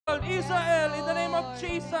Israel in the name of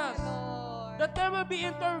Jesus. That there will be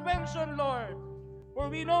intervention, Lord. For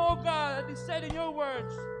we know, oh God, that it said in your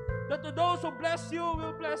words that to those who bless you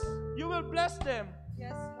will bless them.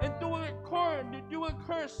 Yes, And you will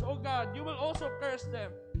curse, oh God, you will also curse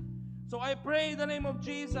them. So I pray in the name of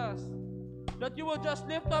Jesus that you will just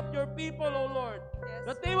lift up your people, oh Lord. Yes.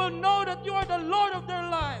 That they will know that you are the Lord of their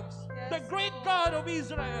lives, Yes, the great Lord. God of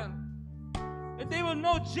Israel. And they will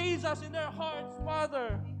know Jesus in their hearts, Father,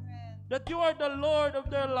 Amen. that you are the Lord of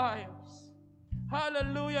their lives.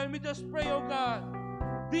 Hallelujah. And we just pray, oh God,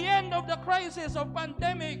 the end of the crisis of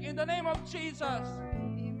pandemic in the name of Jesus.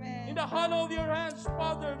 Amen. In the hollow of your hands,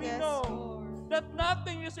 Father, we Yes, know Lord. that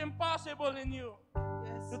nothing is impossible in you.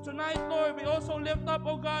 Yes. So tonight, Lord, we also lift up,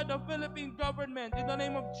 oh God, the Philippine government in the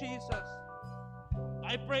name of Jesus.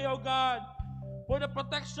 I pray, oh God, for the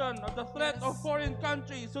protection of the threat Yes. of foreign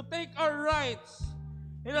countries to take our rights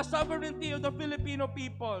in the sovereignty of the Filipino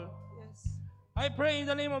people. Yes. I pray in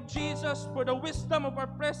the name of Jesus for the wisdom of our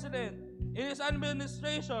president in his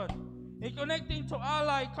administration in connecting to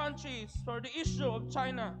ally countries for the issue of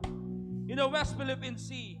China in the West Philippine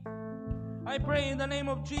Sea. I pray in the name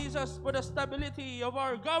of Jesus for the stability of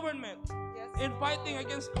our government Yes. in fighting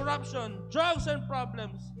against corruption, drugs and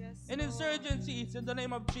problems, Yes. and insurgencies in the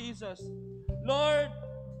name of Jesus. Lord,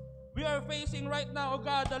 we are facing right now, oh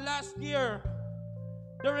God, the last year,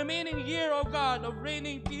 the remaining year, oh God, of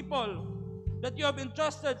reigning people that you have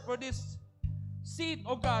entrusted for this seat,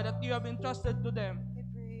 oh God, that you have entrusted to them. I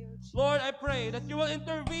pray, oh Jesus. Lord, I pray that you will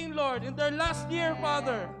intervene, Lord, in their last year,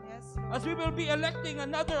 Father, Yes, Lord. as we will be electing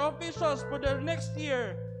another officials for their next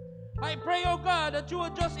year. I pray, oh God, that you will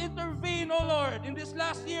just intervene, oh Lord, in this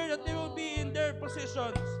last year that they will be in their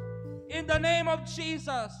positions. In the name of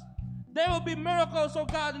Jesus. There will be miracles, oh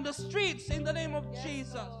God, in the streets in the name of Yes,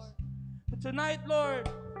 Jesus. Lord. But tonight, Lord,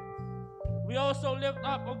 we also lift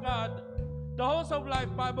up, oh God, the House of Life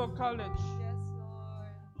Bible College. Yes,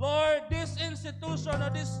 Lord. Lord, this institution or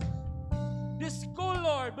this school,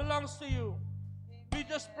 Lord, belongs to you. We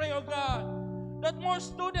just pray, oh God, that more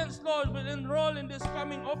students, Lord, will enroll in this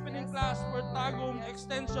coming opening Yes, class for Lord. Tagum Yes,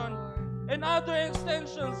 extension Lord. and other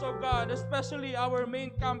extensions, oh God, especially our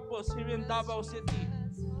main campus here in Yes, Davao City.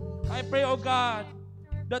 yes, Lord. I pray, oh God,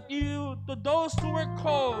 that you, to those who were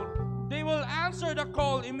called, they will answer the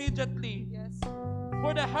call immediately. Yes,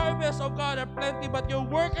 For the harvest, oh God, are plenty, but your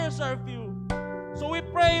workers are few. So we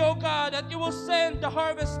pray, oh God, that you will send the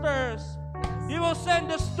harvesters. You will send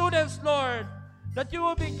the students, Lord, that you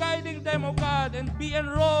will be guiding them, oh God, and be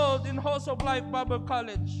enrolled in House of Life Bible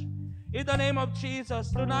College. In the name of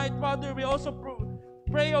Jesus. Tonight, Father, we also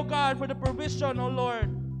pray, oh God, for the provision, oh Lord,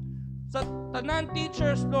 sa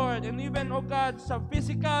non-teachers, Lord, and even, oh God, sa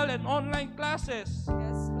physical and online classes.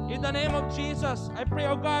 yes, Lord. In the name of Jesus, I pray,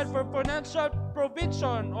 oh God, for financial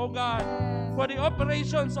provision, oh God, for the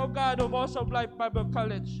operations, oh God, of House of Life Bible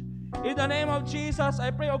College. In the name of Jesus,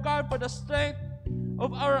 I pray, oh God, for the strength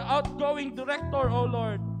of our outgoing director, oh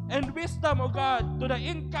Lord, and wisdom, oh God, to the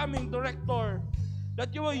incoming director,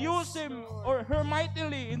 that you will use him or her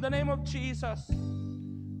mightily in the name of Jesus.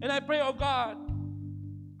 And I pray, oh God,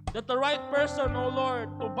 that the right person, oh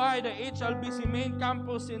Lord, to buy the HLBC main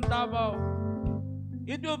campus in Davao,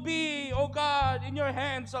 it will be, oh God, in your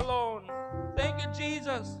hands alone. Thank you,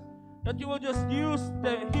 Jesus, that you will just use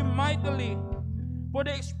him mightily for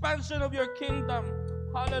the expansion of your kingdom.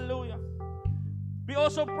 Hallelujah. We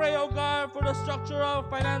also pray, oh God, for the structural,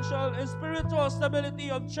 financial, and spiritual stability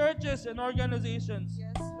of churches and organizations.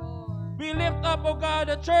 Yes, Lord. We lift up, oh God,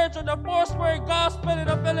 the Church of the Foursquare Gospel in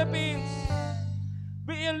the Philippines.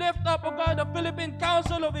 We lift up, oh God, the Philippine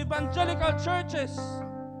Council of Evangelical Churches.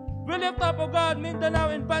 We lift up, oh God,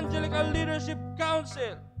 Mindanao Evangelical Leadership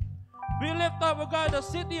Council. We lift up, oh God, the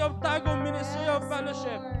City of Tagum Ministry of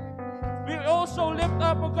Fellowship. We also lift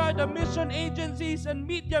up, oh God, the mission agencies and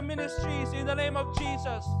media ministries in the name of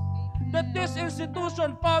Jesus. That this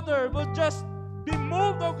institution, Father, will just be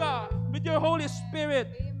moved, oh God, with your Holy Spirit.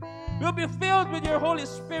 Will be filled with your Holy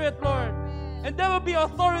Spirit, Lord. And there will be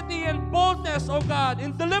authority and boldness, oh God,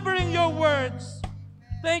 in delivering your words.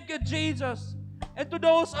 Thank you, Jesus. And to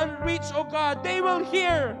those unreached, oh God, they will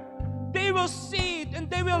hear, they will see, and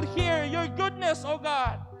they will hear your goodness, oh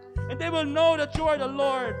God. And they will know that you are the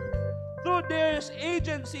Lord through their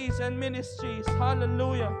agencies and ministries.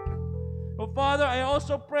 Hallelujah. Oh Father, I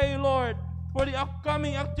also pray, Lord, for the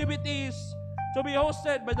upcoming activities to be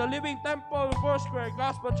hosted by the Living Temple Foursquare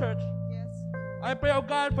Gospel Church. Yes. I pray, oh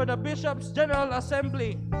God, for the Bishops' General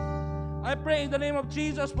Assembly. I pray in the name of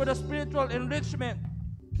Jesus for the spiritual enrichment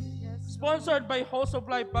Yes. sponsored by House of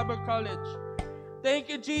Life Bible College. Thank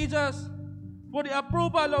you, Jesus, for the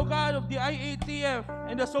approval, O God, of the IATF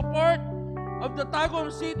and the support of the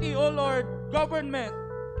Tagum City, O Lord, government,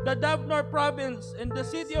 the Davao province, and the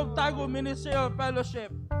City of Tagum Ministerial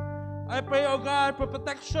Fellowship. I pray, O God, for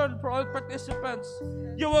protection for all participants.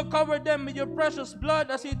 You will cover them with your precious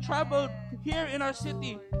blood as they travel here in our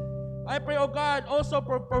city. I pray, O God, also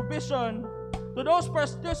for provision to those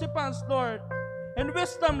participants, Lord, and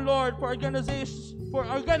wisdom, Lord, for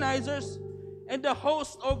organizers, and the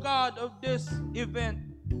host, O God, of this event.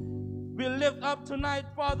 We lift up tonight,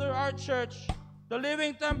 Father, our church, the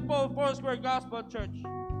Living Temple Foursquare Gospel Church.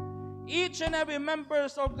 Each and every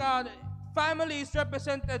members, O God, families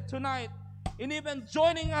represented tonight, and even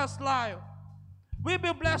joining us live. We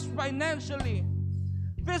be blessed financially,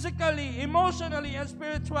 physically, emotionally, and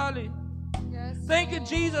spiritually. Yes, Thank you,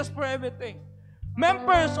 Jesus, for everything.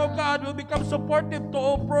 Members, oh God, will become supportive to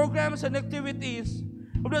all programs and activities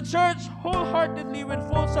of the church wholeheartedly with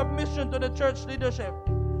full submission to the church leadership.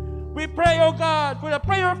 We pray, oh God, for the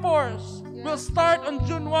prayer force. Will start on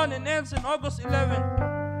June 1 and ends on August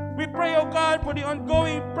 11. We pray, oh God, for the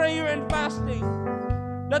ongoing prayer and fasting.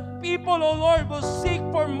 That people, oh Lord, will seek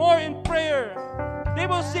for more in prayer. They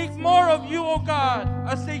will seek more of you, oh God,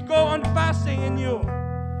 as they go on fasting in you.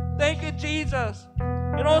 Thank you, Jesus.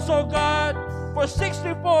 And also, God, for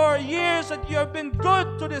 64 years that you have been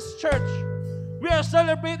good to this church. We are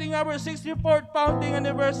celebrating our 64th founding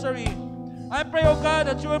anniversary. I pray, oh God,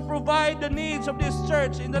 that you will provide the needs of this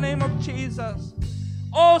church in the name of Jesus.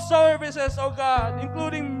 All services, oh God,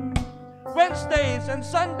 including Wednesdays and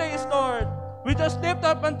Sundays, Lord, we just lift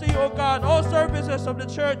up unto you, oh God, all services of the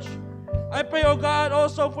church. I pray, oh God,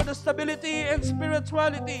 also for the stability and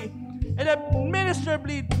spirituality and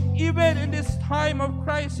administratively, even in this time of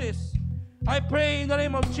crisis. I pray in the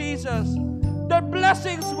name of Jesus that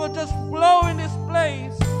blessings will just flow in this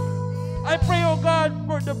place. I pray, oh God,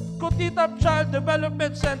 for the Kutitap Child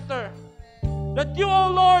Development Center, that you,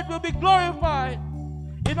 oh Lord, will be glorified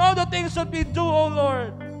in all the things that we do, oh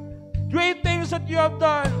Lord. Great things that you have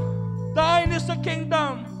done. Thine is the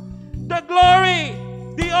kingdom, the glory,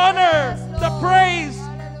 the honor, the praise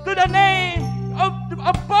to the name of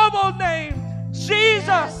above all name,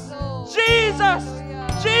 Jesus, Jesus,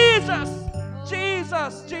 Jesus,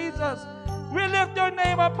 Jesus, Jesus. We lift your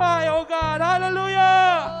name up high, oh God.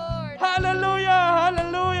 Hallelujah, hallelujah,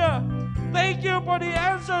 hallelujah. Thank you for the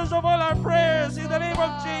answers of all our prayers in the name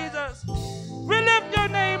of Jesus. We lift your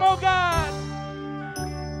name, oh God.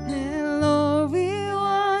 And Lord, we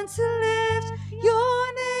want to lift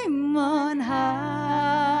your name on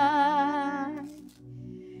high.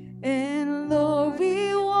 And Lord,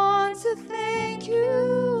 we want to thank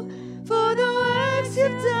you for the works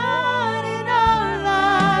you've done in our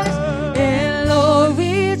lives. And Lord,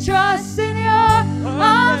 we trust in your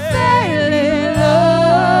unfailing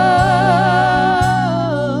love.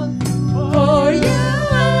 For you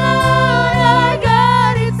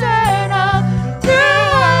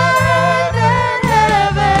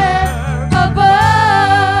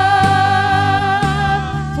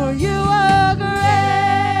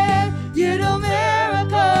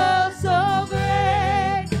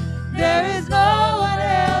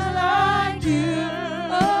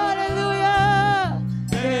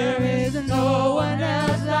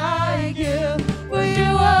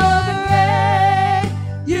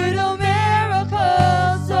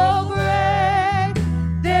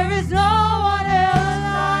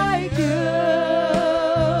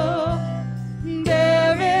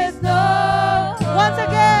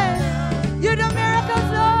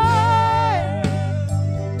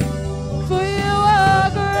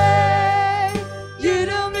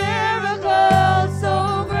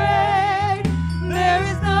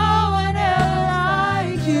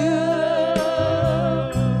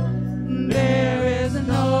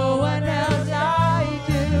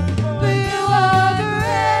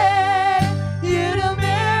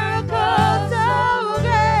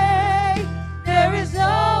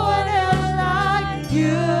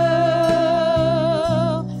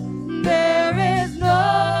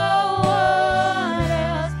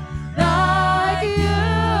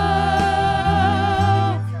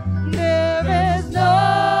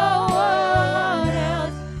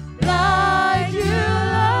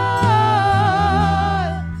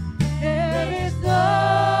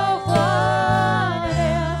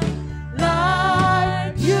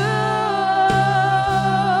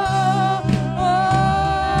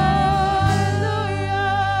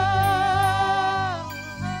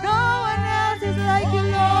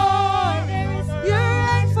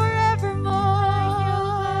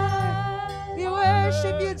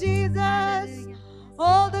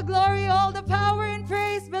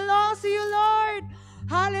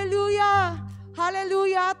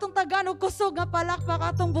kusog nga palakpak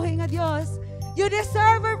atong buhi nga Dios. You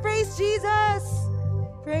deserve our praise, Jesus.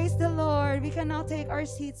 Praise the Lord. We can now take our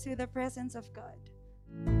seats to the presence of God.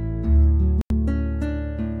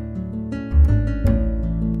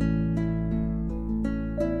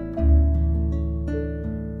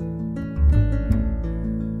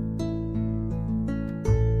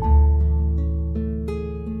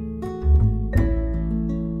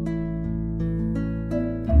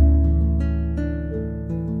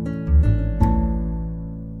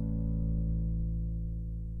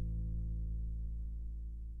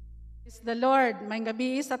 The Lord, may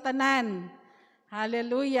gabi sa tanan.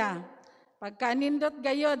 Hallelujah. Pagkanindot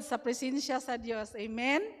gayod sa presensya sa Dios.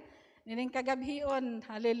 Amen. Nining kagabhion.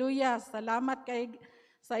 Hallelujah. Salamat kay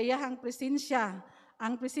sa iyahang presensya.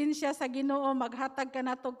 Ang presensya sa Ginoo maghatag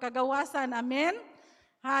kanatog kagawasan. Amen.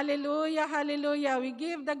 Hallelujah. Hallelujah. We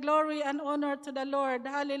give the glory and honor to the Lord.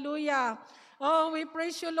 Hallelujah. Oh, we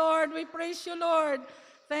praise you, Lord. We praise you, Lord.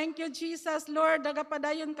 Thank you, Jesus. Lord,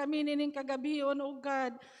 nagapadayon kami nining kagabion, O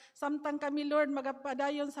God. Samtang kami, Lord,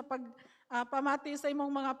 magapadayon sa pamati sa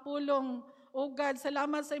imong mga pulong. O God,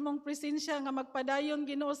 salamat sa imong presensya nga magpadayon,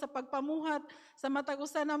 Ginoo, sa pagpamuhat sa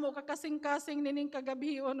matag-usa namo kakasing-kasing nining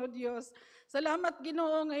kagabion, O Dios. Salamat,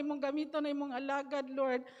 Ginoo, nga imong gamiton na imong alagad,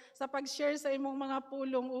 Lord, sa pag-share sa imong mga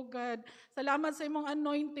pulong, O God. Salamat sa imong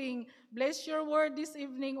anointing. Bless your word this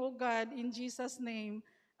evening, O God, in Jesus' name.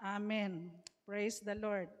 Amen. Praise the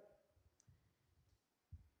Lord.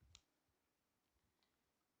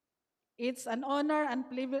 It's an honor and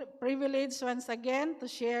privilege once again to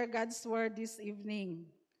share God's word this evening.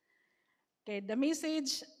 Okay, the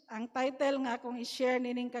message, ang title nga akong i-share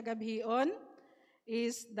nining kagabhion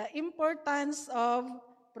is The Importance of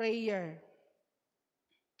Prayer.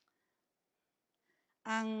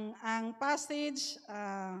 Ang passage,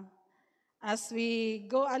 as we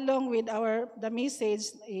go along with the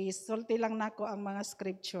message, is sulti lang nako ang mga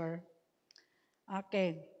scripture.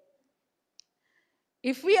 Okay.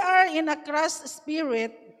 If we are in a crushed spirit,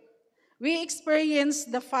 we experience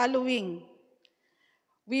the following.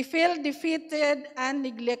 We feel defeated and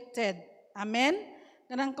neglected. Amen?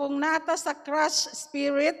 Kanang kung nata sa crushed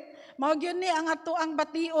spirit, mao gyud ni ang ato ang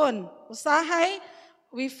bation. Usahay,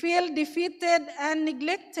 we feel defeated and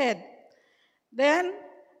neglected. Then,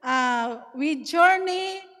 we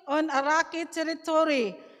journey on a rocky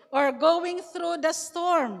territory or going through the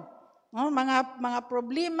storm. Mga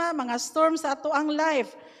problema, mga storms sa ato ang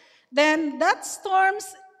life. Then that storms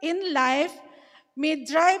in life may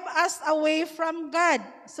drive us away from God.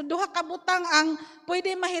 So duha ka butang ang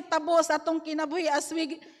pwede mahitabo sa atong kinabuhi as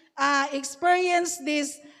we experience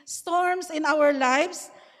these storms in our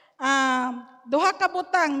lives. Duha ka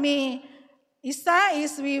butang, isa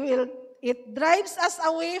is it drives us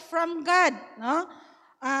away from God. No?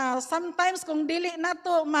 Sometimes kung dili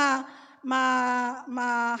nato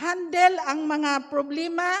ma-handle ang mga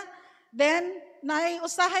problema, then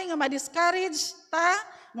usahay nga ma-discourage ta,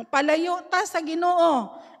 mapalayo ta sa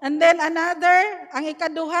Ginoo. And then another, ang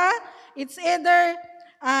ikaduha, it's either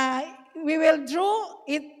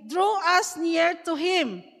it drew us near to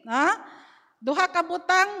Him. Duha ka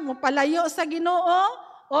butang, mapalayo sa Ginoo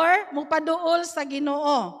or mupaduol sa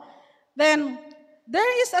Ginoo. Then,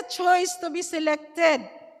 there is a choice to be selected.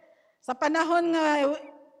 Sa panahon nga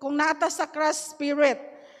kung nata sa crushed spirit,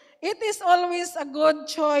 it is always a good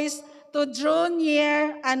choice to draw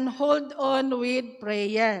near and hold on with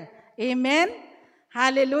prayer. Amen?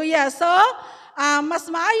 Hallelujah. So, mas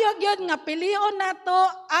maayo gyud nga pilion nato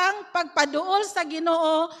ang pagpaduol sa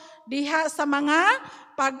Ginoo diha sa mga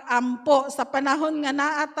pag-ampo sa panahon nga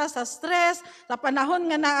naata sa stress, sa panahon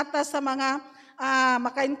nga naata sa mga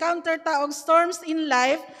maka-encounter ta og storms in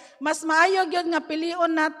life. Mas maayo gyud nga pilion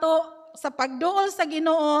nato sa pagduol sa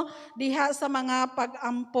Ginoo diha sa mga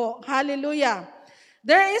pag-ampo. Hallelujah.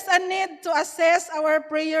 There is a need to assess our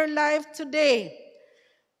prayer life today.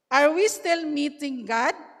 Are we still meeting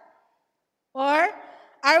God? Or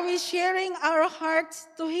are we sharing our hearts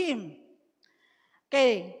to Him?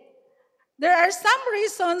 Okay. There are some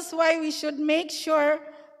reasons why we should make sure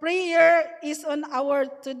prayer is on our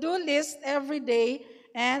to-do list every day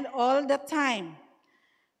and all the time.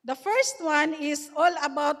 The first one is all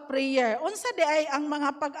about prayer. Unsa di ay ang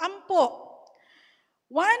mga pag-ampo?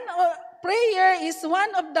 Prayer is one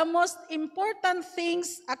of the most important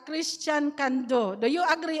things a Christian can do. Do you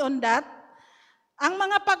agree on that? Ang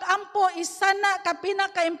mga pag-ampo isa na ka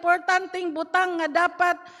pinaka-importanting butang nga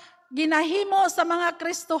dapat ginahimo sa mga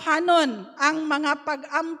Kristohanon, ang mga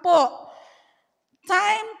pag-ampo.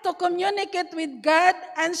 Time to communicate with God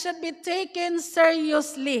and should be taken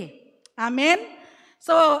seriously. Amen?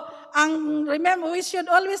 So, we should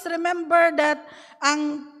always remember that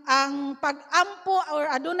ang ang pag-ampo or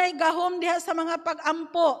adunay gahom diha sa mga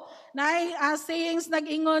pag-ampo. Naay sayings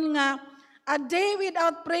nag-ingon nga, a day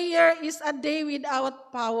without prayer is a day without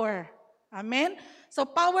power. Amen? So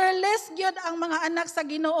powerless gyud ang mga anak sa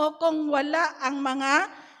Ginoo kung wala ang mga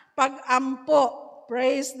pag-ampo.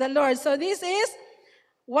 Praise the Lord. So this is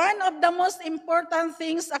one of the most important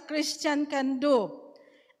things a Christian can do.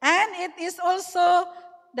 And it is also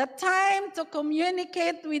the time to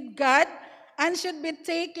communicate with God and should be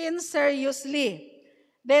taken seriously.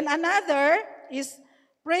 Then another is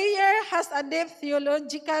prayer has a deep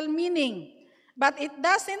theological meaning, but it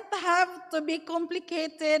doesn't have to be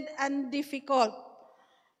complicated and difficult.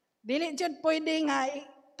 Dili jud pwede nga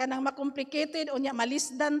kanang makomplicated unya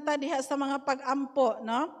malisdan ta diha sa mga pag-ampo,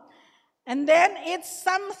 no? And then it's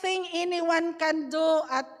something anyone can do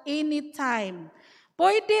at any time.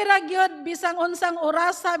 Pwede ra gyud bisang unsang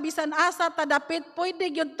orasa, bisan asa ta dapit,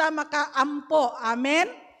 pwede gyud ta makaampo. Amen.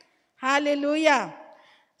 Hallelujah.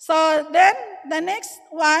 So then the next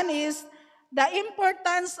one is the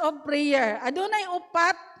importance of prayer. Adunay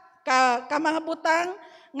upat ka mga butang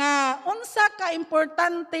nga unsa ka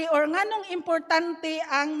importante or nganong importante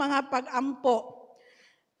ang mga pag-ampo.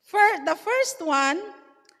 The first one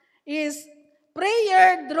is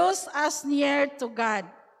prayer draws us near to God.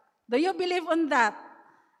 Do you believe on that?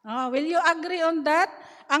 Will you agree on that?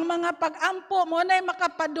 Ang mga pag-ampo mo na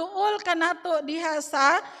makapaduol kanato diha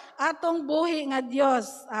sa atong buhi nga Dios.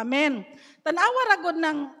 Amen. Tanawa ra gud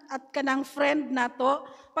ng at kanang friend nato,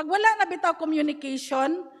 pag wala na bitaw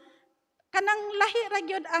communication, kanang lahi ra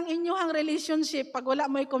gyud ang inyong relationship pag wala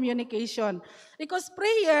mo'y communication. Because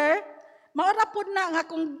prayer, maora pud na nga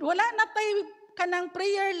kung wala na tay kanang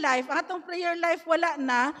prayer life, ang atong prayer life wala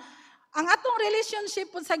na, ang atong relationship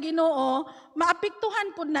pud sa Ginoo,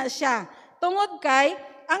 maapektuhan pud na siya. Tungod kay,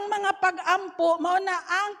 ang mga pag-ampo, mao na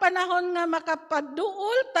ang panahon nga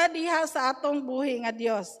makapaduol ta diha sa atong buhi nga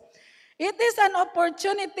Dios. It is an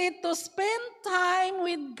opportunity to spend time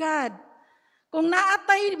with God. Kung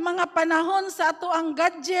naatay mga panahon sa ato ang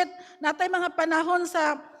gadget, naatay mga panahon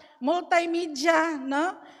sa multimedia,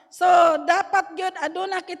 no? So, dapat gyud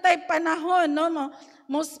aduna kitay panahon, no?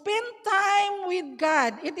 Mo spend time with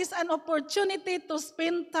God. It is an opportunity to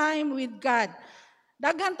spend time with God.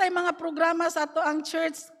 Daghan tay mga programa sa ato ang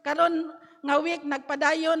church karon nga week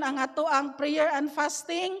nagpadayon ang ato ang prayer and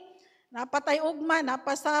fasting. Napatay ugma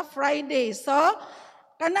napa sa Friday. So,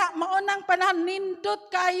 kana maunang panahon nindot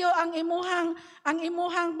kayo ang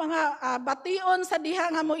imuhang mga bation sa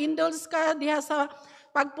diha nga mo indulge ka diha sa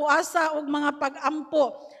pagpuasa ug mga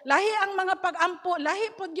pag-ampo. Lahi ang mga pag-ampo,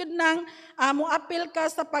 lahi pod gyud nang moapil ka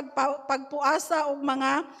sa pagpuasa ug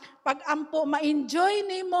mga pag-ampo, ma-enjoy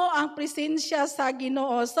nimo ang presensya sa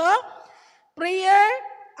Ginoo. So, prayer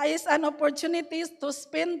is an opportunity to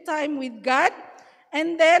spend time with God,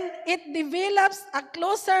 and then it develops a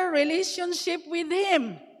closer relationship with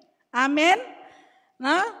Him. Amen?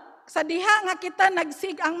 Na? Sa diha nga kita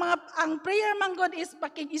ang prayer man God is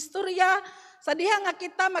pakigistorya. Sa diha nga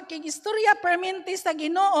kita makigistorya permanente sa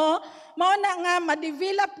Ginoo, mao na nga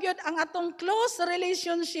ma-develop gyud ang atong close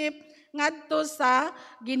relationship ngadto sa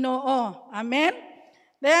Ginoo. Amen?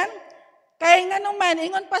 Then, kay nganong man,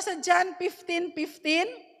 ingon pa sa John 15:15,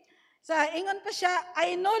 ingon pa siya,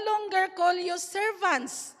 I no longer call you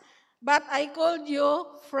servants, but I called you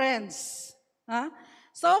friends.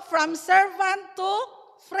 So, from servant to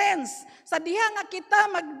friends. Sa diha nga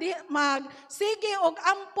kita magsige og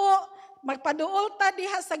ampo, magpaduol ta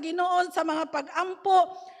diha sa Ginoo sa mga pag-ampo,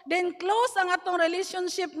 then close ang atong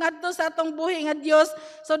relationship ngadto sa atong buhi nga Dios.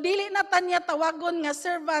 So dili na ta niya tawagon nga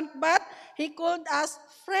servant, but He called us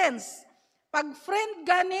friends. Pag friend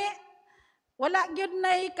gani, wala gyud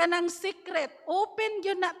nay kanang secret, open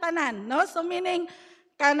gyud na tanan, no? So meaning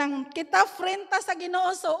kanang kita friend ta sa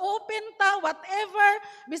Ginoo, so open ta whatever,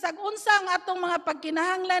 bisag unsa ang atong mga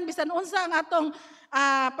pagkinahanglan, bisan unsa ang atong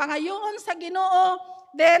pangayoon sa Ginoo.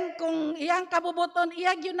 Then, kung iyang kabubuton,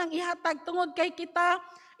 iya yun ang ihatag tungod kay kita,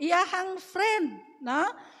 iyahang friend. Na?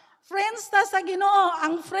 Friends ta sa Ginoo.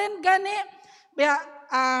 Ang friend gani,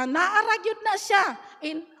 naarag yun na siya.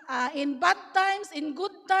 In bad times, in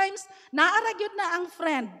good times, naarag yun na ang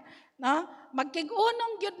friend. Na?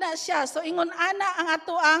 Magkigunong yun na siya. So, ingon ana ang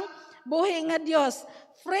ato ang buhi nga Dios.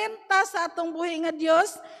 Friend ta sa atong buhi nga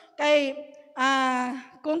Dios, kay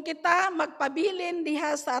kung kita magpabilin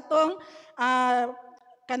diha sa atong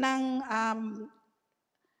kanang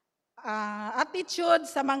attitude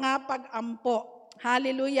sa mga pag-ampo.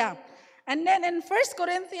 Hallelujah. And then in 1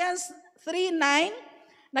 Corinthians 3:9,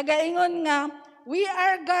 nagaingon nga, we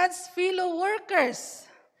are God's fellow workers.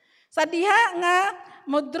 Sa diha nga,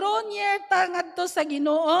 mo draw near ta ngadto sa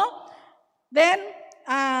Ginoo, then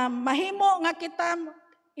mahimo nga kita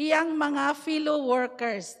iyang mga fellow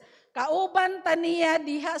workers. Kauban taniya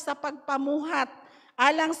diha sa pagpamuhat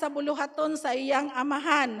alang sa buluhaton sa iyang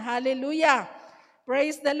amahan. Hallelujah.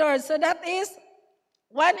 Praise the Lord. So that is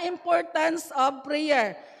one importance of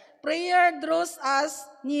prayer. Prayer draws us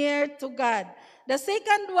near to God. The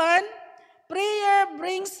second one, prayer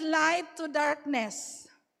brings light to darkness.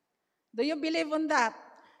 Do you believe on that?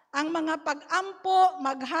 Ang mga pag-ampo,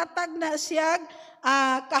 maghatag na siya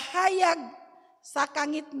kahayag sa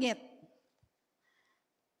kangit-ngit.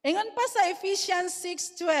 Ingon pa sa Ephesians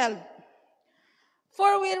 6:12,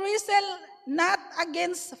 for we wrestle not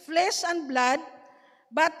against flesh and blood,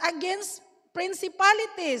 but against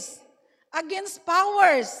principalities, against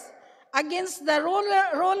powers, against the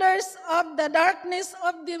rulers of the darkness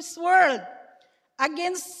of this world,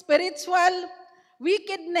 against spiritual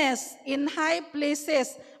wickedness in high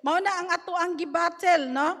places. Mao na ang ato ang gibattle,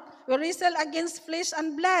 no? We wrestle against flesh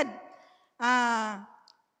and blood.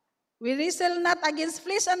 We wrestle not against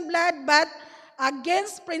flesh and blood, but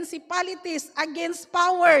against principalities, against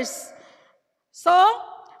powers. So,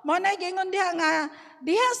 mo na gingon diha nga,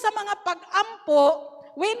 diha sa mga pag-ampo,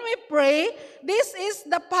 when we pray, this is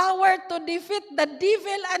the power to defeat the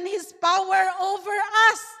devil and his power over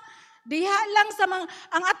us. Diha lang sa mga,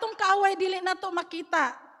 ang atong kaaway, dili na to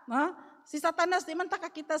makita. Si Satanas, di man ta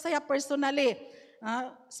kakita saya personally.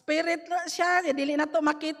 Spirit siya, dili na to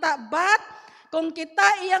makita. But, kung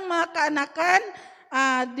kita iyang mga kaanakan,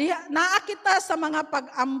 naa kita sa mga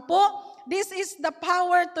pag-ampo, this is the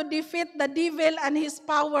power to defeat the devil and his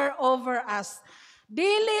power over us.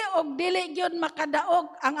 Dili og dili gyud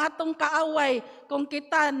makadaog ang atong kaaway kung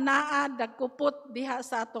kita naa dagkupot diha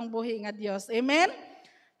sa atong buhi nga Dios. Amen?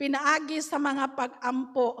 Pinaagi sa mga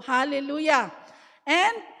pag-ampo. Hallelujah.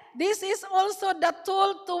 And this is also the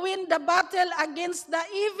tool to win the battle against the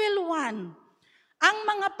evil one. Ang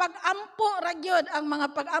mga pag-ampo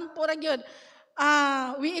ragyod,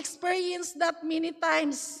 we experience that many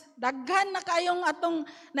times. Daghan na kayong atong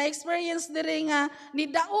na-experience diri nga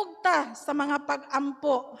nidaog ta sa mga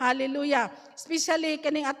pag-ampo. Hallelujah. Especially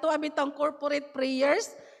kaning ato abitong corporate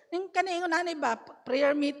prayers, ning kaning unani ba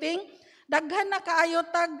prayer meeting, daghan na kaayo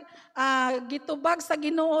tag gitubag sa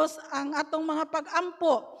Ginoo ang atong mga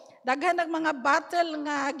pag-ampo. Daghan ng mga battle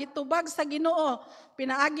nga gitubag sa Ginoo,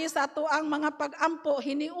 pinaagi sa ato ang mga pag-ampo,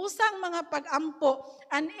 hiniusang mga pag-ampo,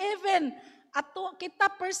 and even ato kita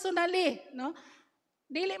personally, no?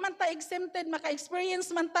 Dili man ta exempted,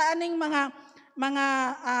 maka-experience man ta aning mga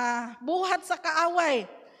buhat sa kaaway.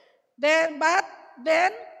 But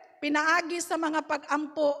then pinaagi sa mga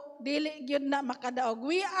pag-ampo, dili gyud na makadaog.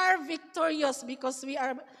 We are victorious because we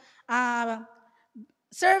are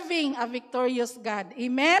serving a victorious God.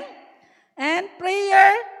 Amen? And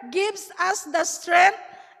prayer gives us the strength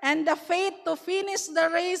and the faith to finish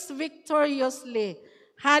the race victoriously.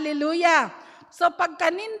 Hallelujah. So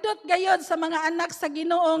pagkanindot gayod sa mga anak sa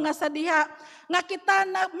Ginoo nga sa diha, nga kita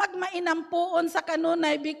na magmainampuon sa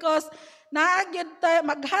kanunay because naagyod tayo,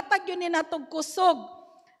 maghatag yun ni natog kusog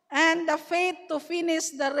and the faith to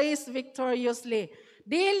finish the race victoriously.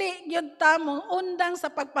 Dili gyud ta mong undang sa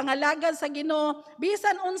pagpangalagad sa Ginoo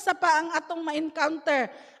bisan unsa pa ang atong ma-encounter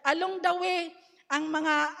along the way. Ang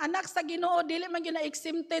mga anak sa Ginoo dili man gyud na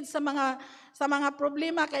exempted sa mga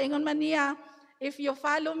problema kay ingon man niya, if you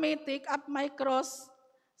follow me, take up my cross.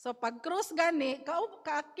 So pag cross gani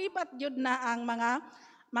kaakibat gyud na ang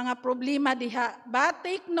mga problema diha. But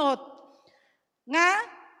take note nga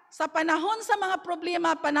sa panahon sa mga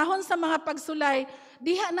problema, panahon sa mga pagsulay,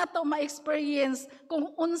 diha na to ma-experience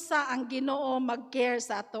kung unsa ang Ginoo mag-care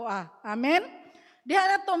sa ato. Amen? Diha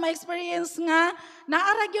na to ma-experience nga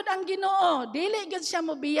naara gyud ang Ginoo, dili gyud siya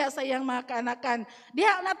mobiya sa iyang mga kaanakan.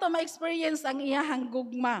 Diha na to ma-experience ang iyahang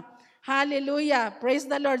gugma. Hallelujah. Praise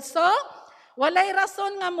the Lord. So, walay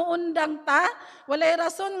rason nga muundang ta, walay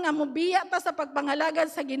rason nga mobiya ta sa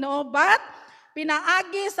pagpangalagad sa Ginoo, but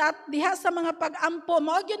pinaagi sa diha sa mga pag-ampo,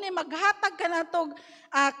 mao gyud ni maghatag kanatog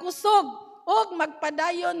kusog og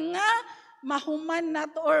magpadayon nga mahuman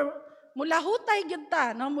nato or mulahutay gyud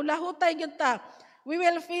ta, no? Mulahutay gyud ta. We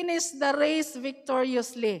will finish the race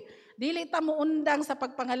victoriously. Dili ta muundang sa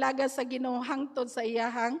pagpangalagad sa Ginoo hangtod sa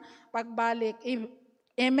iyahang pagbalik.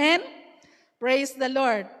 Amen. Praise the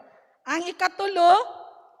Lord. Ang ikatulo,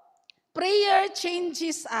 prayer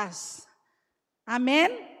changes us.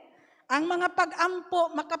 Amen. Ang mga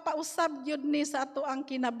pag-ampo makapausab gyud ni sa ato ang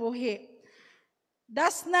kinabuhi.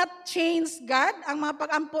 Does not change God. Ang mga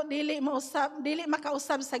pag-ampo dili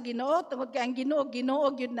makausab sa Ginoo tungod kay ang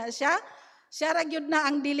Ginoo gyud na siya. Siya ra gyud na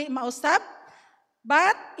ang dili mausab.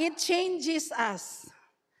 But it changes us.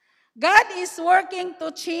 God is working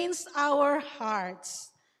to change our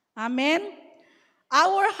hearts. Amen?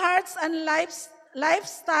 Our hearts and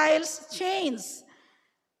lifestyles change.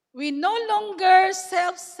 We no longer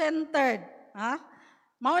self-centered. Ha?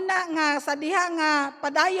 Mao na nga sa diha nga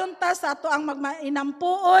padayon ta sa ato ang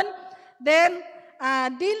magmainampuon, then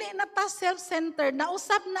dili na ta self-centered,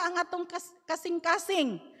 nausab na ang atong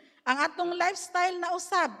kasing-kasing, ang atong lifestyle na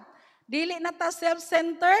usab. Dili na ta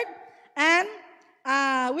self-centered, and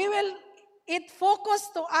we will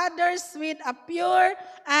focus to others with a pure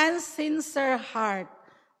and sincere heart.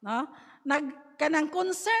 No? Kanang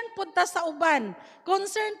concern pud ta sa uban,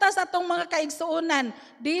 concern ta sa atong mga kaigsuonan,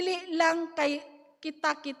 dili lang kay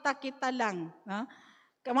kita lang. No?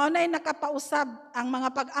 Kamao na'y nakapausab, ang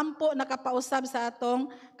mga pag-ampo nakapausab sa atong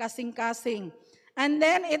kasing-kasing. And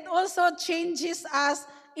then it also changes us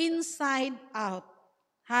inside out.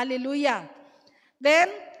 Hallelujah.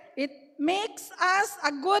 Then it makes us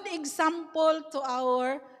a good example to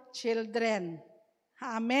our children.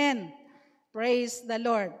 Amen. Praise the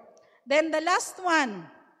Lord. Then the last one,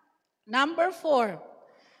 number 4.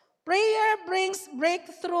 Prayer brings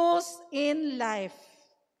breakthroughs in life.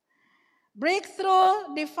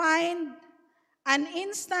 Breakthrough defined an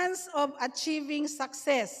instance of achieving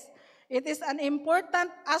success. It is an important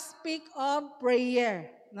aspect of prayer.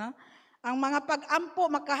 No? Ang mga pag-ampo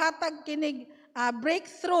makahatag kinig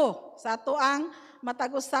breakthrough sa atoang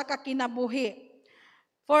matag usa ka kinabuhi.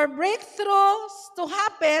 For breakthroughs to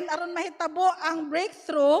happen, aron mahitabo ang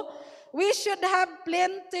breakthrough, we should have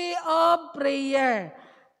plenty of prayer.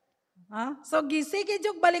 So gisige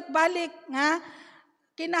jud balik-balik nga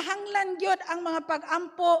kinahanglan gyud ang mga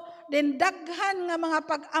pag-ampo, then daghan nga mga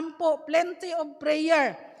pag-ampo, plenty of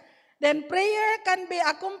prayer. Then prayer can be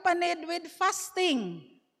accompanied with fasting.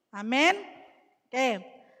 Amen? Okay.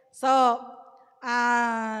 So,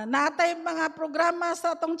 natay mga programa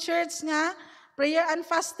sa atong church nga, prayer and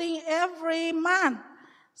fasting every month.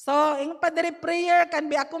 So, yung padre prayer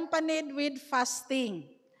can be accompanied with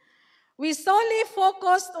fasting. We solely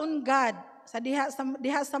focused on God sa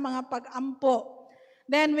diha sa mga pag-ampo.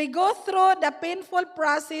 Then we go through the painful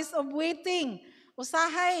process of waiting.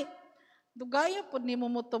 Usahay, dugayo pud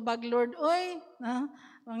nimo motubag Lord, oy.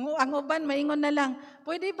 Ang uban maingon na lang,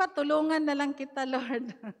 pwede ba tulungan na lang kita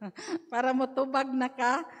Lord para motubag na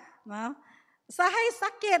ka, no? Usahay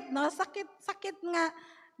sakit, no? Sakit nga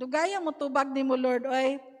dugaya motubag nimo Lord,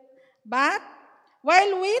 oy. But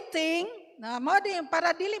while waiting,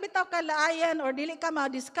 para dili bitaw ka laayan or dili ka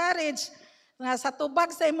ma-discourage sa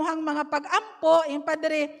tubag sa imuhang mga pag-ampo, yung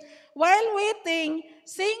padre, while waiting,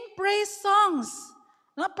 sing praise songs.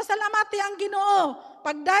 No, pasalamati ang Ginoo,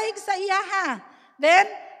 pagdaig sa iyaha. Then,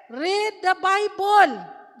 read the Bible.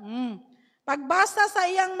 Pagbasa sa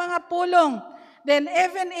iyang mga pulong. Then,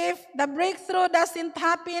 even if the breakthrough doesn't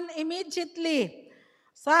happen immediately,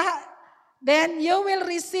 then you will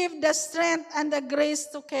receive the strength and the grace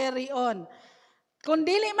to carry on. Kung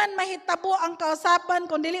dili man mahitabo ang kausapan,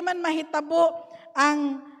 kung dili man mahitabo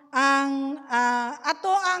ang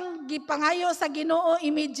ato ang gipangayo sa Ginoo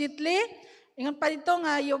immediately, ingon pa dito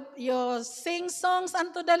nga you sing songs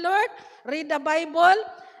unto the Lord, read the Bible,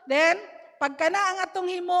 then pagka na ang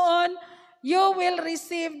atong himuon, you will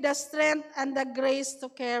receive the strength and the grace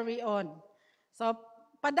to carry on. So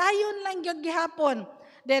padayon lang gyud gihapon.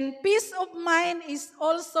 Then peace of mind is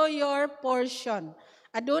also your portion.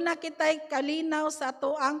 Aduna kitay kalinaw sa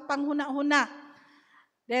atoang panghuna-huna.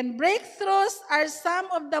 Then breakthroughs are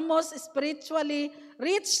some of the most spiritually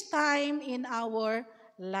rich time in our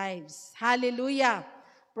lives. Hallelujah.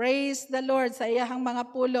 Praise the Lord sa iyahang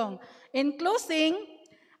mga pulong. In closing,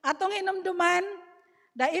 atong hinumduman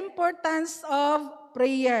the importance of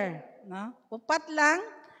prayer. No? Upat lang,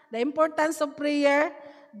 the importance of prayer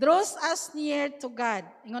draws us near to God.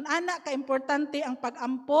 Ingon ana ka importante ang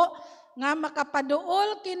pag-ampo nga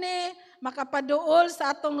makapaduol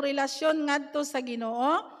sa atong relasyon ngadto sa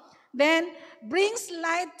Ginoo. Then brings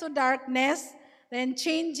light to darkness, then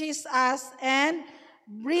changes us and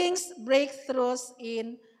brings breakthroughs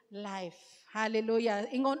in life.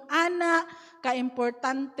 Hallelujah. Ingon ana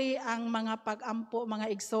ka-importante ang mga pag-ampo,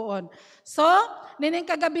 mga igsoon. So, nining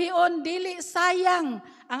kagabihon, dili sayang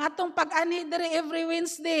ang atong pag-anhi diri every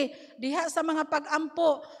Wednesday diha sa mga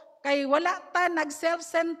pag-ampo. Kay wala ta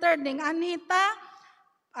nag-self-centered ning anhi ta,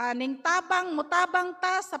 ning mutabang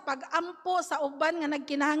ta sa pag-ampo sa uban nga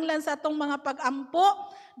nagkinahanglan sa atong mga pag-ampo.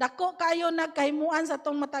 Dako kayo nagkahimuan sa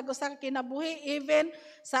atong matag usa ka kinabuhi, even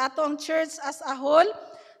sa atong church as a whole.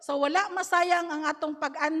 So wala masayang ang atong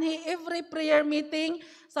pag-anhi every prayer meeting.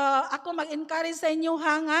 So ako mag-encourage sa inyo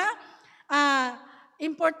nga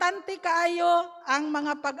importante kaayo ang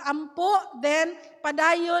mga pag-ampo, then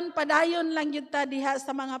padayon lang yun ta diha sa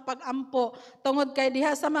mga pag-ampo. Tungod kay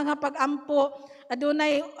diha sa mga pag-ampo,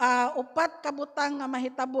 adunay upat kabutang nga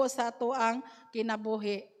mahitabo sa ato ang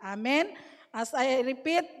kinabuhi. Amen? As I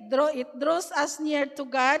repeat, it draws us near to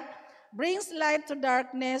God, brings light to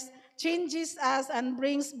darkness, changes us, and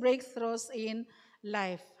brings breakthroughs in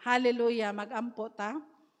life. Hallelujah. Mag-ampo ta.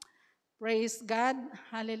 Praise God.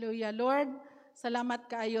 Hallelujah. Lord, salamat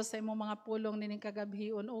kaayo sa imong mga pulong nining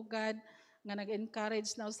kagabhion, O God, nga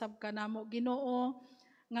nag-encourage na usab ka namo, Ginoo,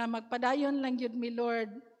 nga magpadayon lang yun mi,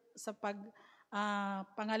 Lord, sa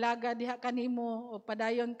pangalaga diha kanimo, o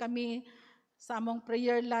padayon kami sa among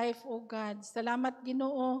prayer life, O God. Salamat,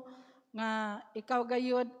 Ginoo, nga ikaw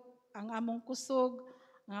gayud ang among kusog,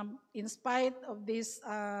 nga in spite of this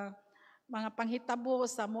mga panghitabo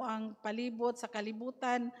sa moang palibot, sa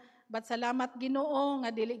kalibutan, but salamat, Ginoo,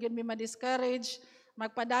 nga dili gyud mi ma-discourage.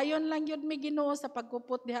 Magpadayon lang yun mi, Ginoo, sa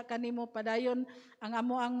pagkupot diha kanimo. Padayon ang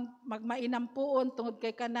amo ang magmainampuon tungod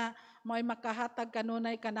kay kana mo'y makahatag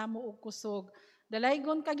kanunay kanamo og kusog.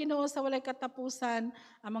 Dalaygon ka, Ginoo, sa walay katapusan,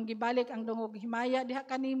 among gibalik ang dungog himaya diha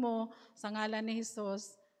kanimo sa ngalan ni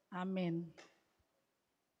Hesus. Amen.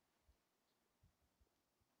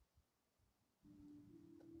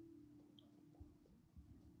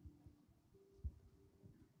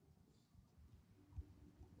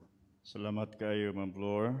 Salamat kayo, Ma'am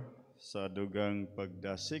Flor, sa dugang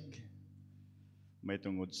pagdasig may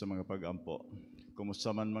tungod sa mga pag-ampo.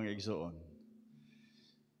 Kumusta man mga igsoon?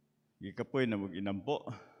 Gikapoy na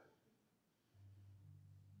mag-inampo.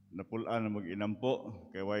 Napulaan na mag-inampo.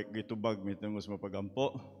 Kaya way gitubag may tungod sa mga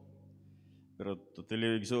pag-ampo. Pero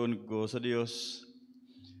tutiliw igsoon ko sa Dios,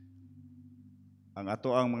 ang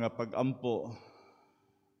ato ang mga pag-ampo,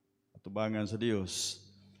 atubangan sa Dios,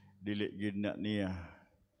 dili gid na niya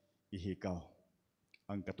ihikaw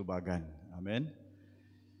ang katubagan. Amen?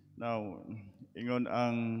 Now, ingon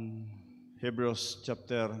ang Hebrews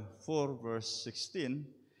chapter 4 verse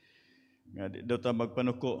 16, nga di daw ta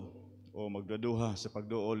magpanuko o magdaduha sa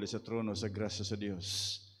pagduol sa trono sa grasya sa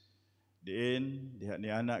Dios. Diha ni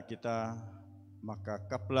anak kita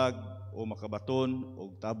makakaplag o makabaton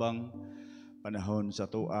o tabang panahon sa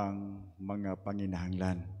tuang mga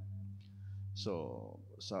panginahanglan. So,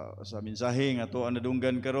 sa mensahe nga to ang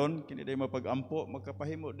nadunggan karon, kini day mapag-ampo,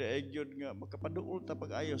 makapahimo day gyud nga makapaduol ta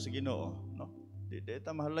pag-ayo sa Ginoo, no? Di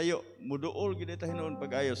ta mahalayo, muduol gid ta hinuon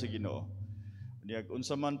pag-ayo sa Ginoo. Diag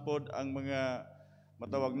unsa man pod ang mga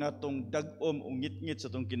matawag natong dag-om o ngit-ngit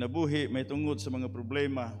sa tong kinabuhi may tungod sa mga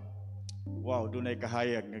problema. Wow, dunay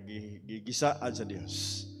kahayag nga gigisaan sa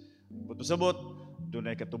Dios. Puto sabot,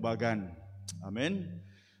 dunay katubagan. Amen.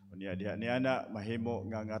 Unya diha ni ana mahimo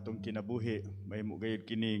nga ang atong kinabuhi, mahimo gayud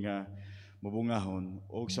kini nga mabungahon.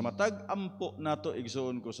 Og sa matag ampo nato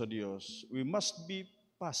igsoon ko sa Dios, we must be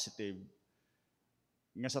positive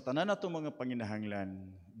nga sa tanan natong mga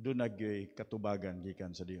panginahanglan dunay katubagan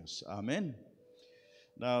gikan sa Dios. Amen.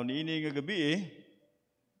 Now niini nga gabi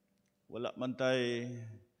wala man tay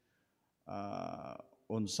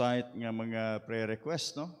on-site nga mga prayer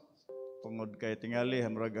request, no? Tungod kay tingali,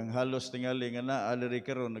 hamrag ang halos tingali nga na aliri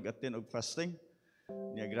karon nag-attend og fasting.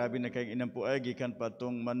 Niya grabe na kay inampuay gikan pa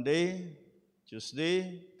tong Monday,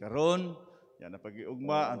 Tuesday, karon yan na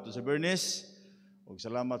pag-iugma anto sa Bernice. Og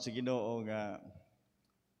salamat sa Ginoo nga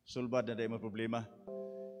sulbad na day mo problema.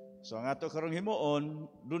 So ang ato karong himuon,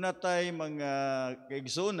 dunatay mga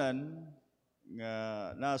kaigsunan nga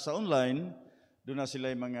nasa online, duna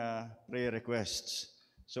sila mga prayer requests.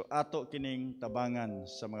 So ato kining tabangan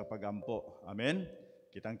sa mga pag-ampo. Amen?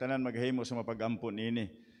 Kitang tanan maghimo sa mga pag-ampo niini.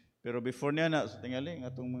 Pero before niya na, tingali, ang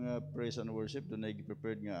atong mga praise and worship, doon na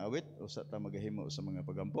i-prepared nga awit, o sa ta maghimo sa mga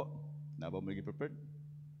pag-ampo. Na ba mo i-prepared?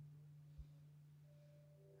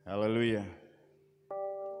 Hallelujah.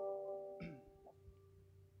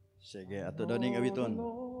 Sige, ato daw ning awiton.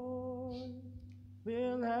 Lord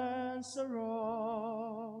will answer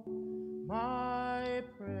all my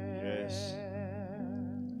prayers. Yes.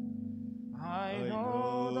 I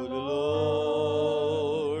know the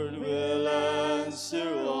Lord will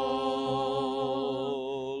answer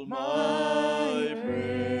all my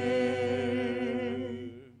prayer.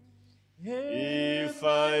 If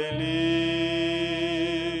I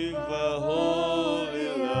live a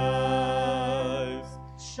holy life,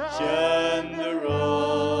 shun the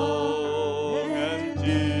wrong and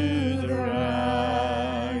do the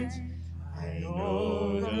right, I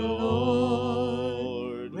know the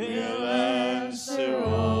Lord will answer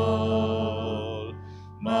all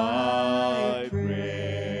my prayer.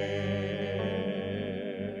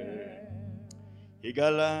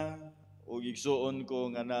 Higala ug igsuon ko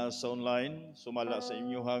nga na sa online sumala sa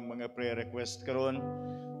inyuhang mga prayer request karon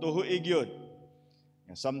tuhuig yun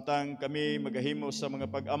nga samtang kami magahimo sa mga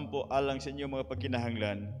pag-ampo alang sa inyong mga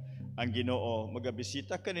pagkinahanglan, ang Ginoo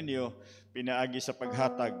magabisita kaninyo pinaagi sa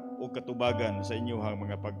paghatag o katubagan sa inyuhang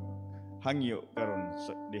mga paghangyo karon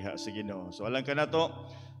diha sa Ginoo. So alang kanato,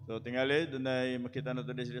 so tingali dunay makita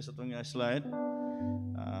nato sila sa itong slide,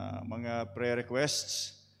 mga prayer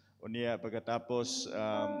requests unya pagkatapos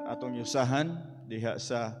atong yusahan diha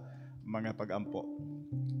sa mga pag-ampo.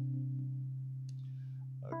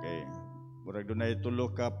 Okay. Murag dunay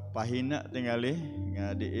tulo ka pahina tingali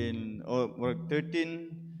nga diin murag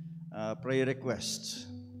 13 prayer requests.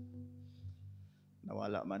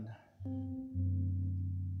 Nawala man.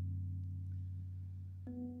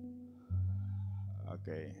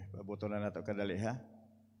 Okay, pabuto na nato kadali ha.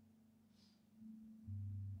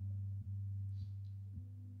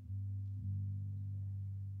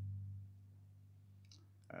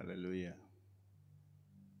 Hallelujah.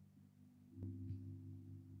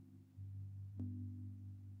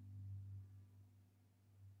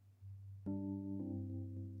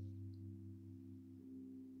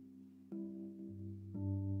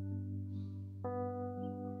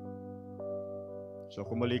 So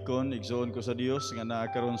kumalikon, igsoon ko sa Dios nga naa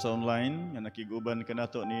karon sa online nga nakiguban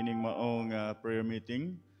kanato niining maong prayer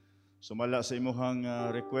meeting. Sumala sa imuhang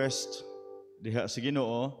request diha sa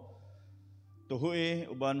Ginoo. Tuhoy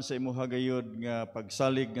uban sa imuha gayud nga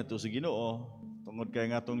pagsalig ngadto sa Ginoo tungod kay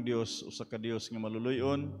ngatong Dios usa ka Dios nga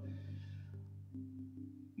maluluy-on,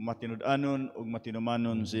 matinud-anon ug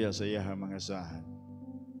matinumanon siya sa iyang mga sahan.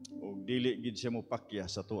 Dili gid siya mopakya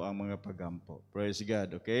sa tuang mga pagampo. Praise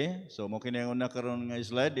God, okay? So mo kini ang una karon nga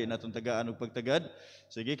slide, di natong tagaan og pagtagad.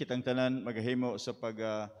 Sige, kitang tanan magahimo sa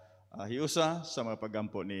hiusa sa mga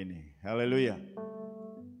pagampo niini. Hallelujah.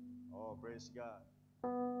 Oh, praise God.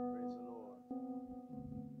 Praise the Lord.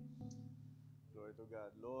 Glory to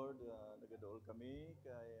God. Lord, nagadool kami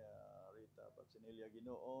kay Rita Pagsinilya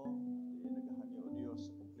Ginoo, di nagahangyo o Dios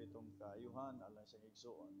sa kumpletong kaayuhan alang sa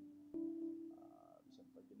igsuon.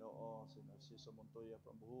 Ginoo, si Narciso Montoya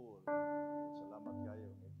from Bohol. Salamat kayo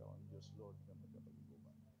ng ikaw ang Diyos Lord nga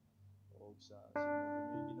magkapag-iguman. O sa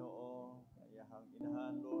sinubimi Ginoo, iyahang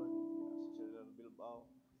inahan Lord, si Cheryl Bilbao,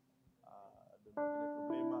 doon na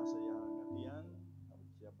problema sa iyahang atiyan.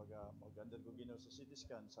 Siya pag mag-under ko Ginoo sa CT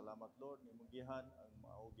scan. Salamat Lord, nga magihan ang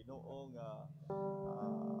mao Ginoo nga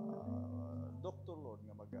Dr. Lord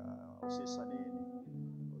nga mag-usisa niini.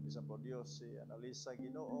 Isa po Dios si Analisa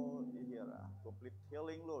Ginoo ihira complete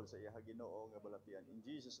healing Lord sa iya Ginoo nga balatian in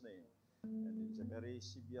Jesus name, and in sa very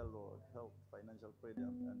Sibia Lord health, financial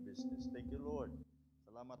freedom and business. Thank you Lord.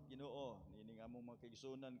 Salamat Ginoo nining among mga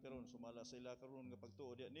kaigsunan karon sumala sa ila karon nga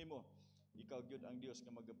pagtuo diha nimo. Ikaw gyud ang Dios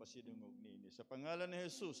nga magapasidungog niini sa pangalan ni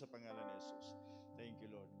Jesus, sa pangalan ni Jesus. Thank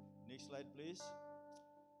you Lord. Next slide please.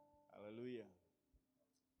 Hallelujah.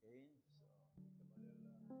 Okay.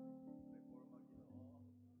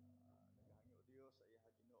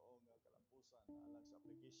 Alang sa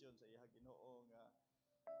application sa iya Ginoo nga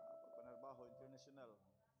pagpanarbaho international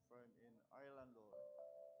firm in Ireland Lord.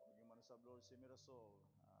 Ug yung manusab Lord si Mirasol,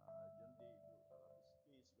 John D. His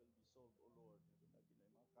case will be solved O Lord. Naging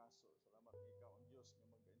mga kaso. Salamat kay ikaw ang Dios nga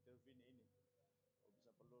mag-intervene ini. Ug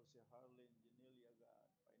sa pa Lord si Harlene Genelia God,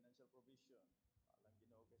 financial provision alang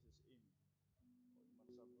Ginoo kay sis Amy. Ug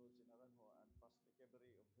manusab Lord si Naranjo and fast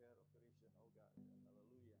recovery of her operation O God.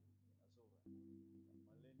 Hallelujah. Asura.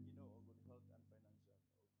 Malen Ginoo good health and financial.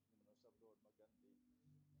 Manusab Lord maganti provision.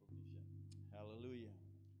 Hallelujah.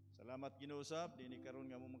 Salamat Ginoosab dinhi karon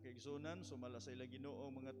nga among makaigsunan sumala sa ila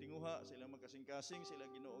Ginoo mga tinguha, sa ilang magkasing-kasing, sa ila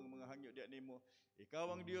Ginoo mga hangyo diha nimo.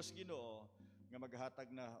 Ikaw ang Dios Ginoo nga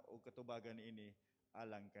maghatag na og katubagan niini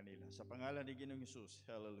alang kanila. Sa pangalan ni Ginoong Hesus.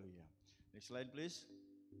 Hallelujah. Next slide please.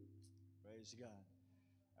 Praise God.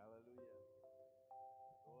 Hallelujah.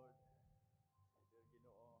 Lord, dear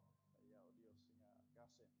Ginoo, kaya o Dios nga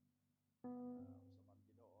kasen. Sa man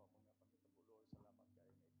Ginoo mga pangitabulo, salamat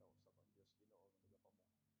kayo nga ikaw sa pang Dios Ginoo nga magapamo.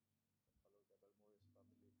 Palod kay Balmores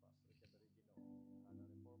family fast recovery Ginoo.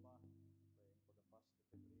 Hana reforma, praying for the fast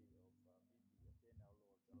recovery of BB Athena Lord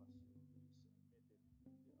Galasio. Please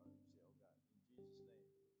admitted in the RMC O God. In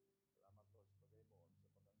Jesus name. Salamat Lord sa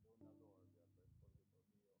pagaymo sa pagangdon na Lord.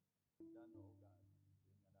 We are praying for him or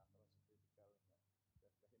Mio. Dano O God. Yung nga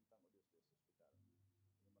nakaroon sa critical nga kahimtang o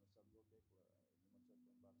Dios sa hospital. Yung man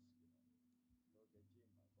sa Lord kay yung man sa box Ginoo.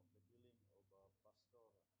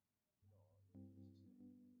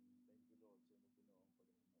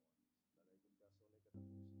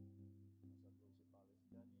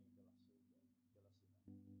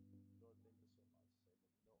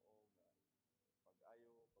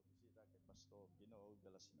 Gusto, Ginoo,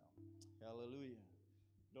 galas na. Hallelujah.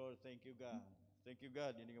 Lord, thank you God. Thank you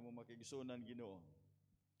God, hindi nga mo makigsunan Ginoo.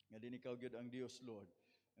 Nga din ikaw gyud ang Dios Lord.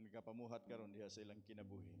 Ang nagapamuhat karon diha sa ilang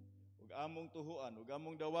kinabuhi. Ug among tuhuan, ug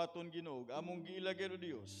among dawaton Ginoo, ug among giilagay o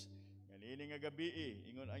Dios. Nga nga gabi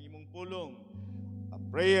ingon ang imong pulong. A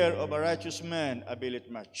prayer of a righteous man availeth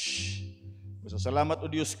much. Salamat o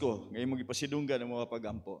Dios ko, nga imong ipasidunggan ang mga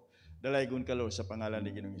pagampo. Dalaygon ka Lord sa pangalan ni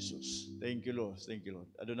Ginoong Hesus. Thank you Lord, thank you Lord.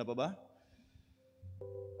 Ado na pa ba?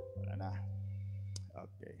 Wala na.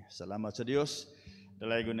 Okay, salamat sa Dios.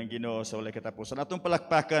 Dalaygon ng Ginoo sa walay katapusan. Atong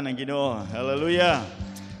palakpakan ng Ginoo. Hallelujah.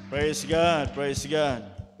 Praise God, praise God,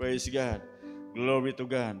 praise God. Glory to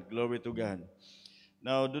God, glory to God.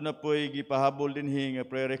 Now, doon na po'y gipahabol din nga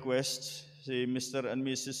prayer request si Mr. and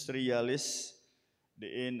Mrs. Rialis.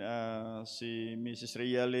 Diin si Mrs.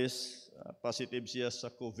 Rialis, positive siya sa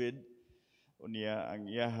COVID. Unya ang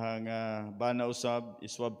iyahang bana usab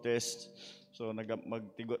iswab test. So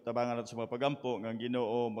magtabangan nato sa mga pagampo nga ang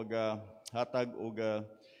Ginoo maghatag og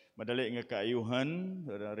madali nga kaayuhan,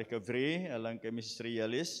 recovery alang kay Mrs.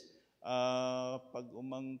 Rialis. Pag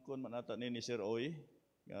umangkon man ata ni Sir Oy,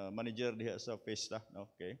 manager diha sa Festa,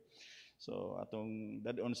 okay. So atong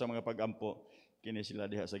dadon sa mga pagampo kini sila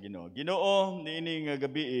diha sa Ginoo. Ginoo niini nga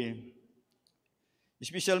gabi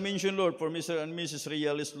special mention Lord for Mr. and Mrs.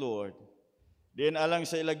 Rialis Lord. Diin alang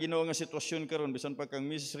sa ila Ginoo nga sitwasyon karon bisan pa kang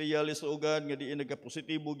Mrs. Rialis ugad nga diin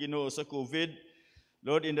nagka-positibo Ginoo sa COVID.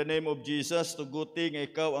 Lord, in the name of Jesus, tuguti nga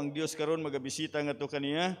ikaw ang Dios karon magabisita ngadto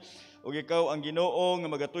kaniya ug ikaw ang Ginoo nga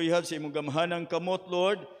magatuyhad sa imong gamhanang kamot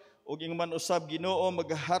Lord. Ug ing man usab Ginoo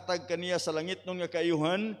maghatag kaniya sa langitnon nga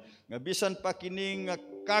kaayuhan nga bisan pa kini nga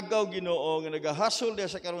kagaw Ginoo nga nagahasol diha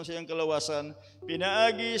sa karon sa iyang kalawasan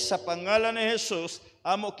pinaagi sa pangalan ni Jesus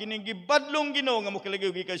amo kining gibadlong Ginoo nga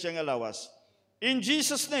mokalagaw gikan siya nga lawas. In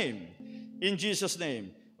Jesus' name. In Jesus' name.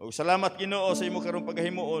 O salamat Ginoo sa imo karong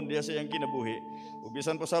paghimuon diha sa iyang kinabuhi. Ug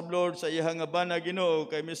bisan pa sab Lord sa iyang bana Ginoo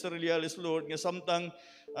kay Mr. Rialis Lord nga samtang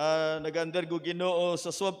nag-undergo Ginoo sa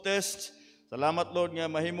swab test. Salamat Lord nga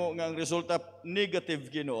mahimo nga ang resulta negative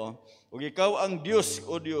Ginoo. Ug ikaw ang Dios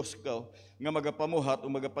o Dios ka nga magapamuhat o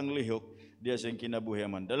magapanglihok diha sa iyang kinabuhi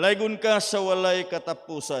man. Dalaygon ka sa walay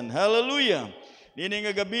katapusan. Hallelujah. Nini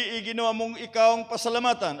nga gabi Ginoo among ikaw ang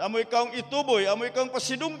pasalamatan, amo ikaw ang ituboy, amo ikaw ang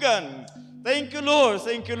pasidunggan. Thank you Lord,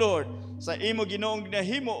 thank you Lord. Sa imo Ginoong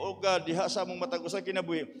ginahimo o God diha sa among matag usa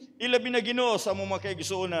kinabuhi. Ilabi na Ginoo sa among mga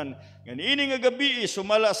kaigsuonan. Nga niini nga gabi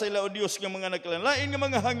sumala sa ila o Dios nga mga nagkalanlain nga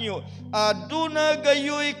mga hangyo, aduna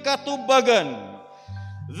gayoy katubagan.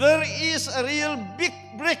 There is a real big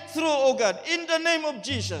breakthrough o God in the name of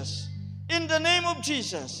Jesus. In the name of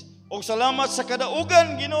Jesus. O salamat sa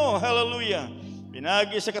kadaugan Ginoo. Hallelujah.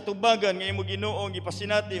 Pinagi sa katubagan nga imo Ginoo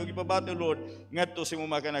gipasinati ug gipabato Lord ngadto sa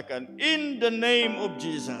imong makanakan in the name of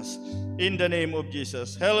Jesus. In the name of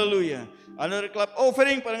Jesus. Hallelujah. Another clap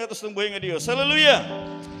offering para ngadto sa buhay nga Dios. Hallelujah.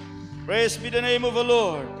 Praise be the name of the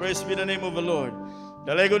Lord. Praise be the name of the Lord.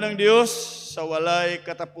 Dalaygon ng Dios sa walay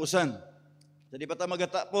katapusan. Dili pa ta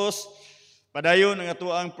magatapos padayon ang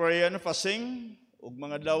atuang prayer and fasting ug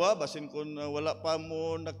mga dawa basin kun wala pa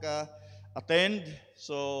mo attend,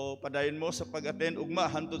 so padayon mo sa pag-attend ugma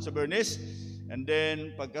hantod sa Bernice. And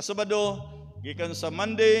then pagka Sabado gikan sa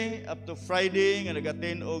Monday up to Friday nga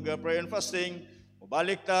nag-attend og prayer and fasting,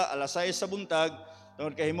 mobalik ta alas 6 sa buntag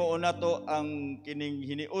tungod kay himuon nato ang kining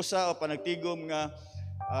hiniusa o panagtigom nga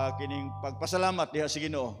kining pagpasalamat diha sa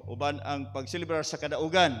Ginoo uban ang pagselebrar sa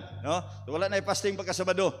kadaugan, no? So, wala na fasting pagka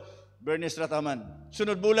Sabado, Bernice Rataman.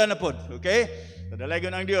 Sunod bulan na pod, okay?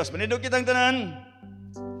 Dalaygon ang Dios. Manindog kitang tanan.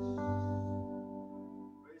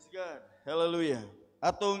 God. Hallelujah.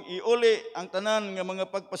 Atong iuli ang tanan nga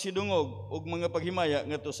mga pagpasidungog ug mga paghimaya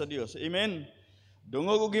ngadto sa Dios. Amen.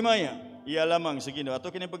 Dungog ug himaya iya lamang sa Ginoo.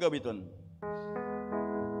 Ato kini pagabiton.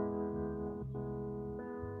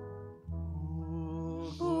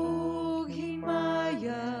 Ug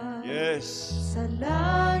himaya. Yes. Sa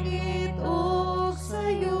langit ug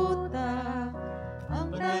sa yuta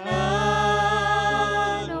ang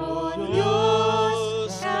tanan o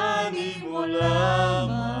Diyos kanimo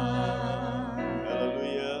lamang.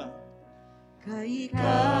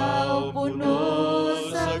 Ikaw puno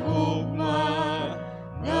sa gugma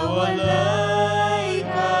na walay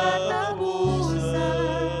katapusan.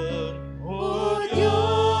 O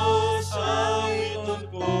Diyos ang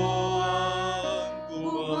itungkuang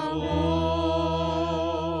gumamon.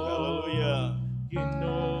 Hallelujah.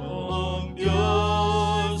 Ginoo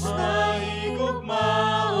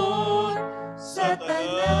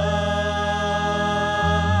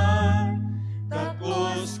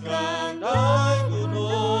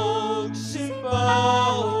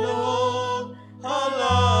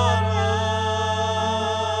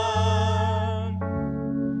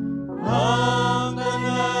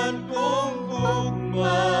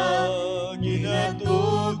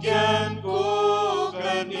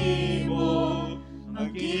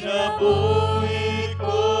kinabuhi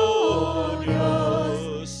ko,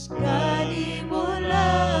 Diyos, kanimo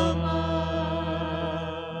lamang.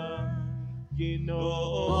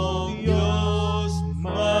 Ginoong Diyos,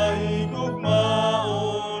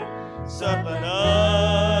 mahigugmaon sa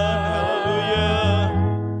tanan, hallelujah.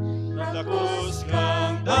 Takos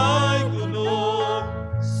kang day kuno,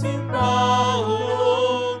 simbahon,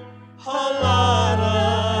 halaran.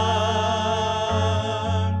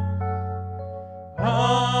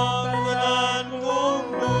 Ang tanan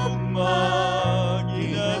kong gugma,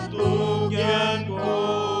 ginatugyan ko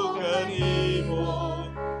kanimo.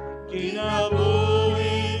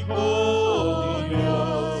 Kinabuhi ko,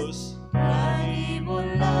 Diyos, kanimo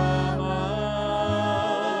lamang.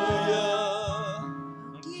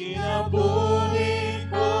 Ang kinabuhi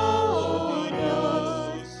ko,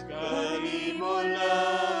 Diyos, kanimo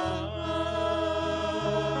lamang.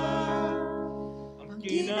 Ang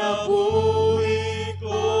kinabuhi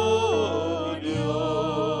ko, Diyos,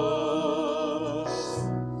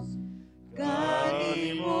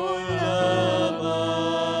 kanimo lamang.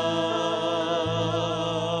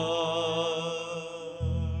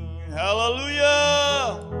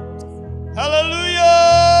 Hallelujah! Hallelujah!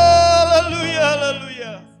 Hallelujah!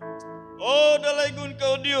 Hallelujah! Oh, dalaygon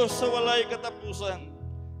ka, O Diyos, sa walay katapusan.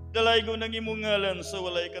 Dalaygon ang imong ngalan sa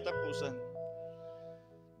walay katapusan.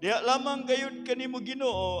 Diha lamang gayud kanimo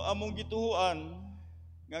Ginoo among gituhuan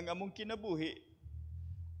nga among kinabuhi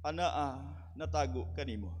anaa natago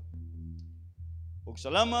kanimo. Ug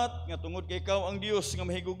salamat nga tungod kay ikaw ang Dios nga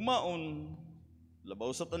mahigugmaon labaw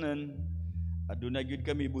sa tanan aduna gyud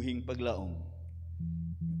kami buhing paglaom.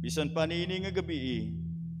 Bisan pa niini nga gabi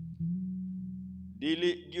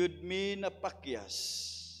dili gyud mi napakyas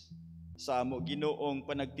sa amo Ginoong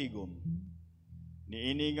panagtigom.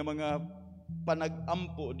 Niini nga mga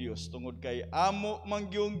panag-ampo Dios tungod kay amo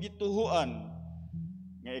mangyong gituhuan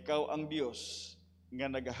nga ikaw ang Dios nga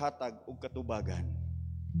nagahatag og katubagan.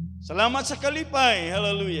 Salamat sa kalipay,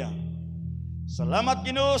 hallelujah. Salamat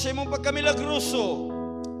Ginoo sa imong pagkamilagroso.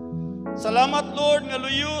 Salamat Lord nga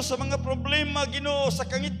luyo sa mga problema Ginoo sa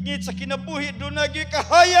kangit-ngit sa kinabuhi do nagyoy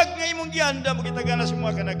kahayag nga imong gihanda mo gitagana sa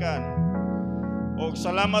mga kanakan. Og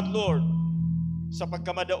salamat Lord sa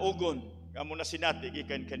pagkamadaogon nga mo na sinati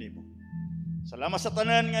gikan kanimo. Salamat sa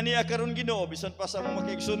tanan nga niya karon Ginoo bisan pa sa mga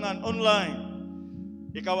makiigsunan online.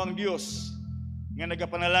 Ikaw ang Dios nga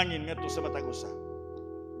nagapanalangin ngadto sa matagusa.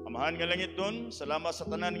 Amahan nga langit don, salamat sa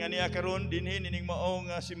tanan nga niya karon dinhi nining mao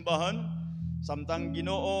nga simbahan. Samtang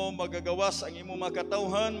Ginoo magagawas ang imong mga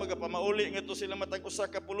katawhan, magapamauli ngadto sila matag usa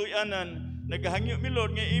ka puloy-anan. Nagahangyo mi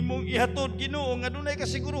Lord nga imong ihatod Ginoo nga dunay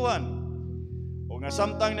kasiguruhan. O nga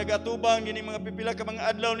samtang nagatubang ini mga pipila ka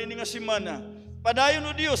mga adlaw nini nga semana. Padayon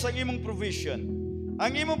o Dios ang imong provision,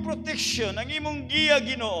 ang imong protection, ang imong giya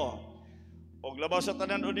Ginoo. Og labaw sa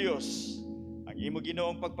tanan o Dios, ang imong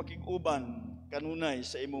Ginoong pagpakig-uban kanunay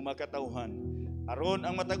sa imong makatawhan. Aron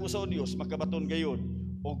ang matag usa o Dios makabaton gayud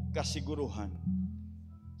og kasiguruhan.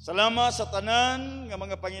 Salamat sa tanan nga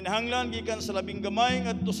mga panginahanglan gikan sa labing gamay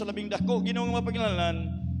ngadto sa labing dako Ginoo nga mapanginalan.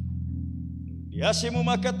 Diha sa imong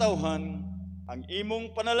makatawhan, ang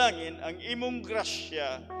imong panalangin, ang imong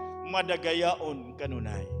grasya madagayaon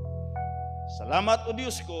kanunay. Salamat o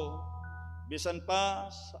Dios ko, bisan pa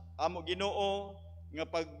sa amo Ginoo nga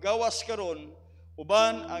paggawas karon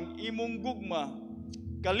uban ang imong gugma,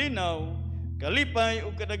 kalinaw, kalipay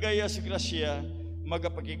ug kadagaya sa grasya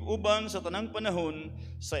magapakig-uban sa tanang panahon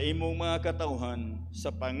sa imong mga katawhan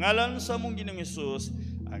sa pangalan sa among Ginoong Hesus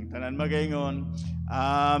ang tanan magaingon.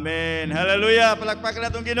 Amen. Hallelujah. Palakpakan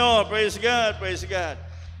natong Ginoo. Praise God. Praise God.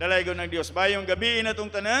 Dalaygon ng Dios. Bayong gabi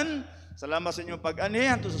natong tanan. Salamat sa inyong pag-anhi.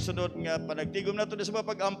 Hanto sa sunod nga panagtigom nato sa mga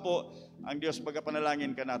pag-ampo. Ang Dios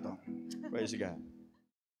pagapanalangin ka nato. Praise God.